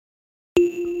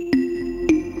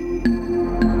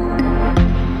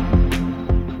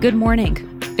Good morning.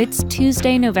 It's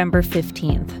Tuesday, November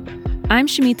 15th. I'm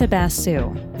Shamita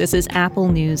Basu. This is Apple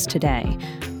News Today.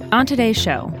 On today's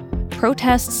show,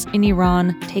 protests in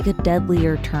Iran take a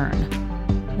deadlier turn.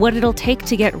 What it'll take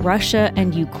to get Russia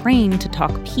and Ukraine to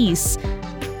talk peace,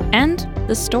 and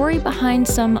the story behind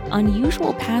some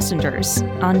unusual passengers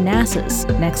on NASA's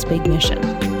next big mission.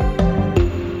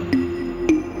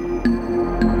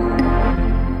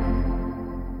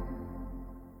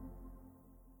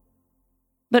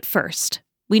 But first,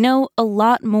 we know a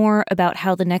lot more about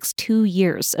how the next 2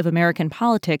 years of American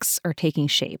politics are taking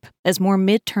shape as more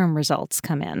midterm results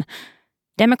come in.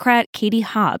 Democrat Katie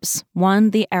Hobbs won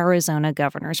the Arizona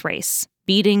governor's race,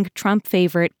 beating Trump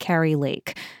favorite Kari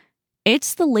Lake.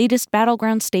 It's the latest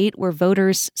battleground state where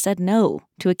voters said no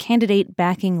to a candidate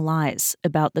backing lies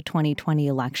about the 2020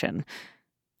 election.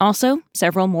 Also,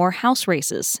 several more House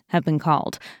races have been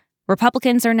called.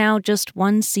 Republicans are now just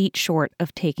one seat short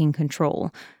of taking control.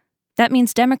 That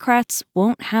means Democrats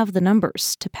won't have the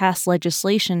numbers to pass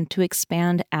legislation to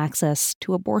expand access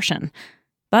to abortion.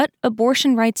 But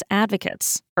abortion rights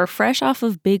advocates are fresh off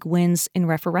of big wins in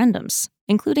referendums,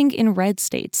 including in red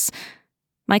states.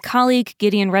 My colleague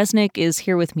Gideon Resnick is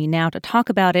here with me now to talk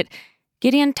about it.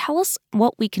 Gideon, tell us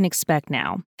what we can expect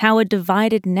now, how a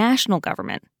divided national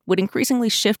government would increasingly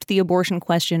shift the abortion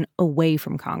question away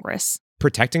from Congress.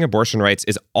 Protecting abortion rights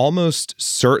is almost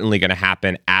certainly going to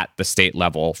happen at the state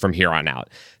level from here on out.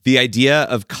 The idea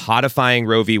of codifying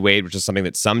Roe v. Wade, which is something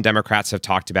that some Democrats have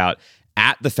talked about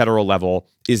at the federal level,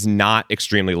 is not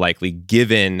extremely likely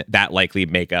given that likely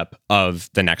makeup of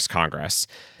the next Congress.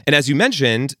 And as you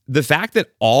mentioned, the fact that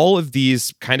all of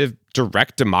these kind of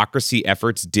direct democracy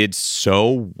efforts did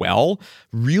so well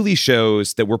really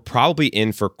shows that we're probably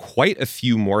in for quite a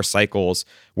few more cycles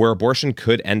where abortion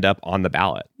could end up on the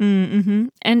ballot. Mm-hmm.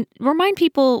 And remind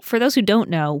people, for those who don't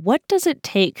know, what does it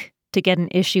take to get an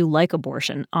issue like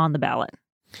abortion on the ballot?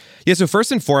 Yeah, so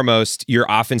first and foremost, you're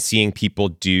often seeing people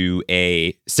do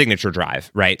a signature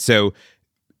drive, right? So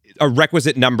a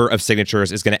requisite number of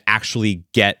signatures is going to actually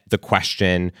get the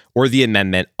question or the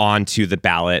amendment onto the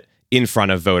ballot in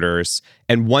front of voters.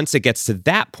 And once it gets to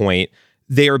that point,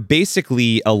 they are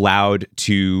basically allowed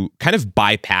to kind of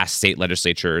bypass state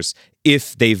legislatures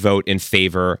if they vote in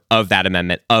favor of that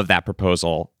amendment, of that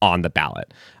proposal on the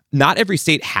ballot. Not every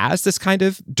state has this kind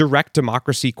of direct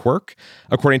democracy quirk.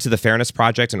 According to the Fairness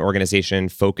Project, an organization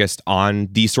focused on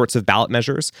these sorts of ballot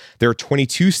measures, there are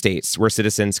 22 states where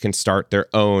citizens can start their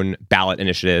own ballot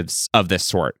initiatives of this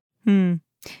sort.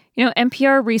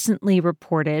 NPR recently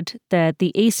reported that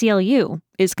the ACLU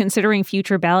is considering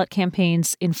future ballot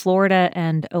campaigns in Florida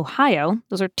and Ohio.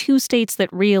 Those are two states that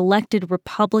re-elected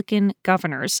Republican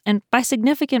governors, and by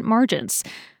significant margins.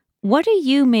 What do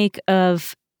you make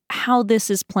of how this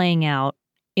is playing out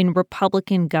in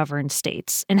Republican-governed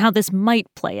states and how this might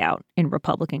play out in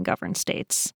Republican-governed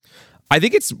states? I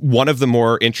think it's one of the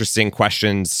more interesting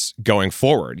questions going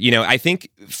forward. I think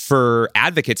for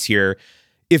advocates here,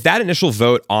 if that initial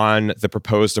vote on the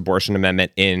proposed abortion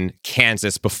amendment in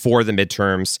Kansas before the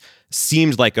midterms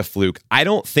seemed like a fluke, I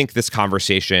don't think this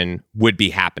conversation would be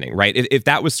happening, right? If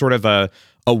that was sort of a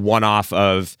one-off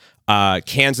of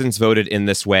Kansans voted in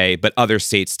this way, but other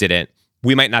states didn't,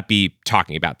 we might not be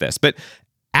talking about this. But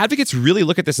advocates really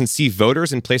look at this and see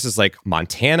voters in places like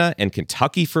Montana and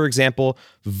Kentucky, for example,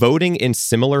 voting in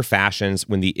similar fashions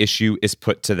when the issue is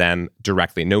put to them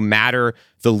directly, no matter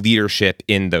the leadership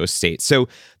in those states. So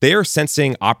they are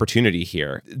sensing opportunity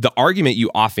here. The argument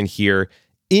you often hear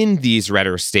in these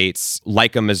redder states,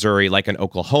 like a Missouri, like an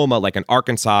Oklahoma, like an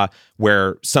Arkansas,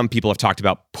 where some people have talked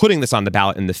about putting this on the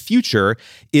ballot in the future,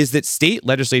 is that state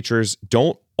legislatures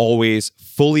don't always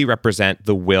fully represent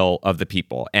the will of the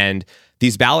people. And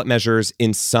these ballot measures,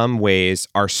 in some ways,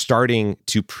 are starting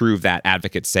to prove that,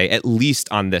 advocates say, at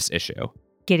least on this issue.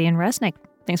 Gideon Resnick,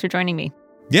 thanks for joining me.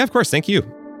 Yeah, of course. Thank you.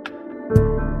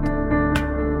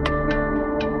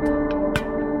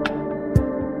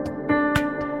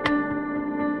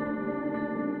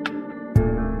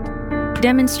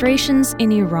 Demonstrations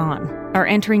in Iran are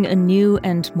entering a new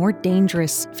and more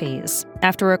dangerous phase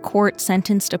after a court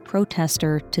sentenced a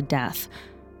protester to death.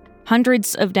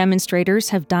 Hundreds of demonstrators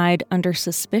have died under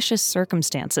suspicious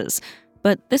circumstances,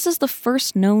 but this is the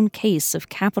first known case of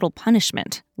capital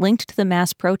punishment linked to the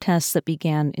mass protests that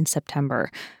began in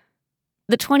September.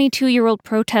 The 22-year-old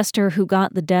protester who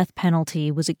got the death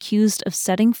penalty was accused of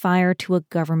setting fire to a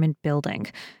government building.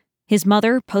 His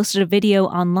mother posted a video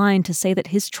online to say that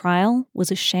his trial was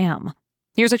a sham.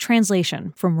 Here's a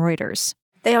translation from Reuters.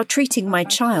 They are treating my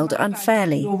child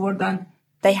unfairly.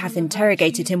 They have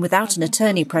interrogated him without an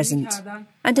attorney present.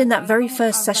 And in that very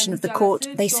first session of the court,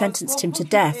 they sentenced him to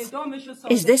death.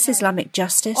 Is this Islamic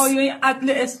justice?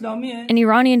 An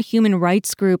Iranian human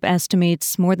rights group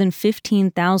estimates more than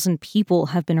 15,000 people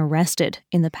have been arrested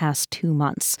in the past 2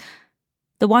 months.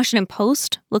 The Washington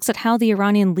Post looks at how the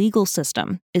Iranian legal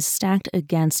system is stacked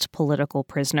against political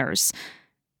prisoners.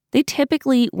 They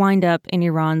typically wind up in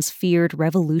Iran's feared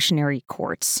revolutionary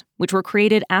courts, which were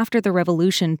created after the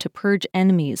revolution to purge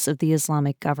enemies of the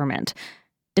Islamic government.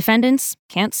 Defendants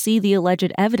can't see the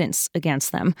alleged evidence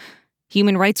against them.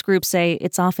 Human rights groups say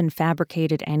it's often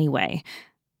fabricated anyway.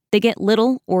 They get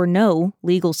little or no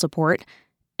legal support,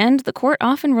 and the court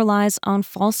often relies on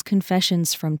false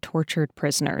confessions from tortured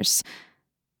prisoners.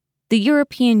 The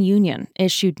European Union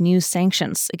issued new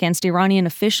sanctions against Iranian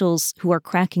officials who are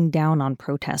cracking down on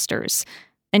protesters.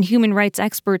 And human rights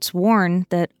experts warn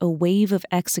that a wave of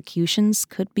executions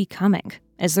could be coming,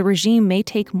 as the regime may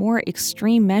take more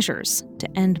extreme measures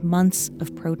to end months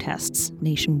of protests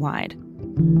nationwide.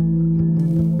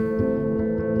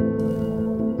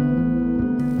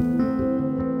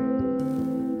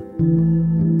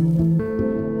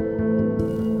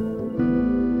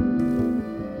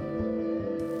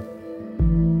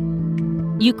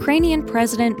 Ukrainian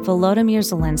President Volodymyr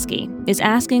Zelensky is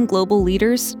asking global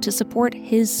leaders to support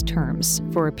his terms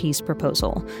for a peace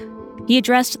proposal. He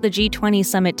addressed the G20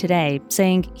 summit today,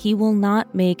 saying he will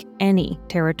not make any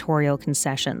territorial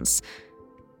concessions.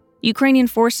 Ukrainian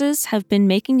forces have been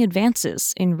making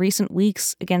advances in recent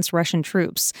weeks against Russian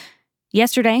troops.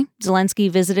 Yesterday, Zelensky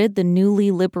visited the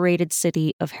newly liberated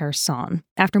city of Kherson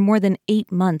after more than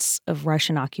 8 months of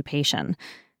Russian occupation.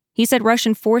 He said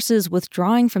Russian forces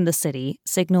withdrawing from the city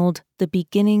signaled the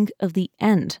beginning of the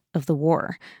end of the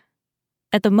war.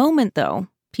 At the moment, though,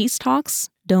 peace talks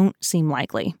don't seem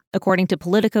likely, according to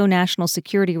Politico national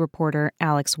security reporter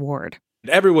Alex Ward.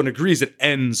 Everyone agrees it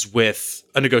ends with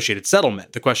a negotiated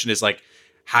settlement. The question is,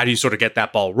 how do you sort of get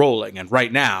that ball rolling? And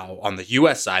right now, on the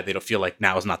U.S. side, they don't feel like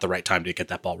now is not the right time to get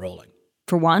that ball rolling.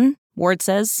 For one, Ward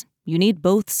says you need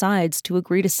both sides to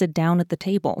agree to sit down at the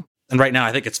table. And right now,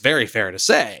 I think it's very fair to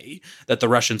say that the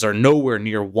Russians are nowhere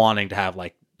near wanting to have,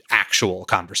 actual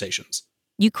conversations.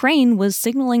 Ukraine was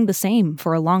signaling the same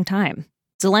for a long time.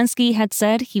 Zelensky had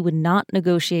said he would not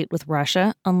negotiate with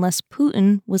Russia unless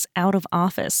Putin was out of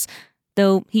office,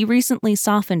 though he recently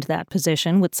softened that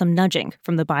position with some nudging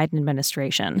from the Biden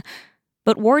administration.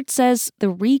 But Ward says the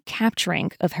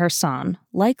recapturing of Kherson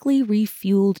likely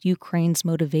refueled Ukraine's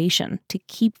motivation to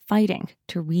keep fighting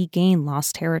to regain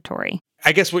lost territory.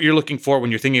 I guess what you're looking for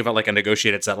when you're thinking about a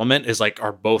negotiated settlement is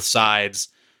are both sides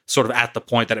sort of at the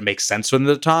point that it makes sense for them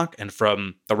to talk? And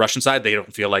from the Russian side, they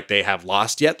don't feel like they have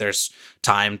lost yet. There's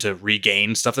time to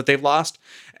regain stuff that they've lost.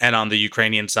 And on the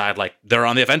Ukrainian side, they're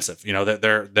on the offensive.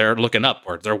 They're looking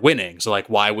upward. They're winning. So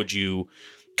why would you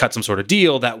cut some sort of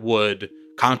deal that would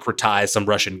concretize some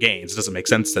Russian gains? It doesn't make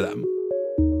sense to them.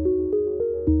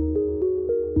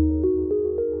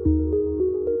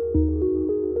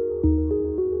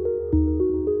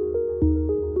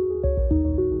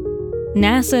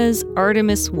 NASA's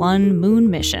Artemis 1 moon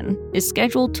mission is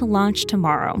scheduled to launch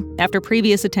tomorrow after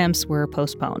previous attempts were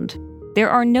postponed. There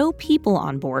are no people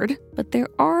on board, but there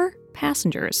are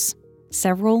passengers,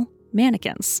 several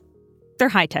mannequins. They're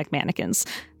high-tech mannequins.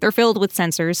 They're filled with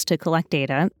sensors to collect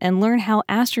data and learn how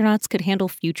astronauts could handle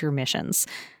future missions.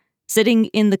 Sitting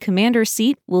in the commander's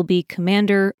seat will be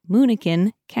Commander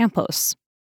Moonikin Campos.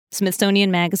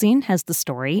 Smithsonian Magazine has the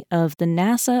story of the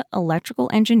NASA electrical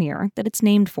engineer that it's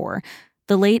named for,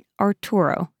 the late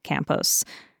Arturo Campos.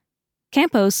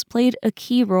 Campos played a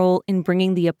key role in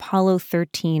bringing the Apollo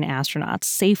 13 astronauts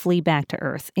safely back to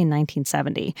Earth in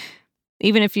 1970.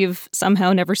 Even if you've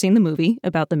somehow never seen the movie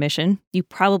about the mission, you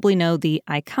probably know the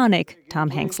iconic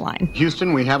Tom Hanks line.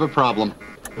 Houston, we have a problem.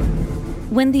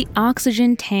 When the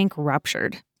oxygen tank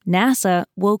ruptured, NASA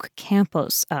woke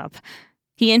Campos up.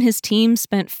 He and his team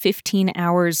spent 15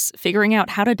 hours figuring out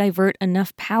how to divert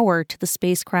enough power to the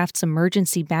spacecraft's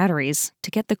emergency batteries to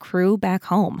get the crew back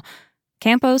home.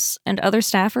 Campos and other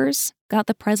staffers got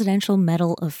the Presidential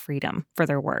Medal of Freedom for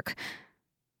their work.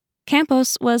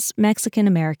 Campos was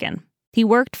Mexican-American. He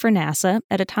worked for NASA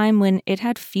at a time when it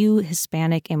had few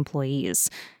Hispanic employees.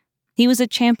 He was a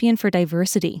champion for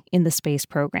diversity in the space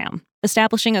program,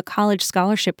 establishing a college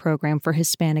scholarship program for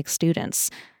Hispanic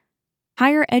students.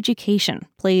 Higher education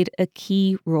played a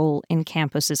key role in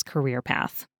Campos's career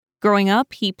path. Growing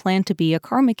up, he planned to be a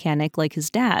car mechanic like his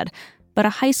dad, but a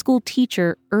high school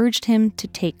teacher urged him to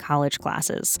take college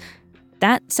classes.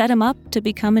 That set him up to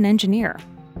become an engineer.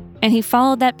 And he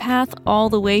followed that path all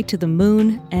the way to the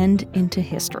moon and into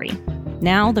history.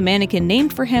 Now, the mannequin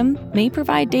named for him may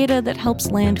provide data that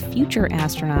helps land future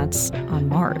astronauts on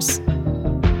Mars.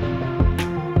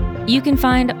 You can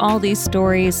find all these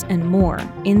stories and more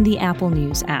in the Apple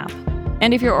News app.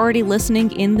 And if you're already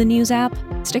listening in the News app,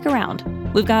 stick around.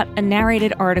 We've got a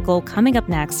narrated article coming up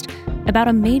next about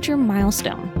a major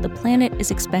milestone the planet is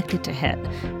expected to hit.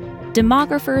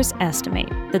 Demographers estimate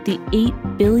that the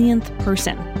 8 billionth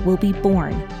person will be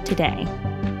born today.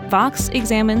 Vox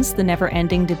examines the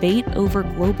never-ending debate over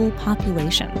global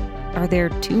population. Are there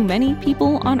too many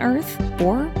people on Earth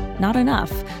or not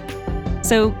enough?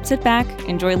 So sit back,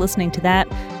 enjoy listening to that,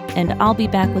 and I'll be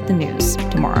back with the news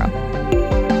tomorrow.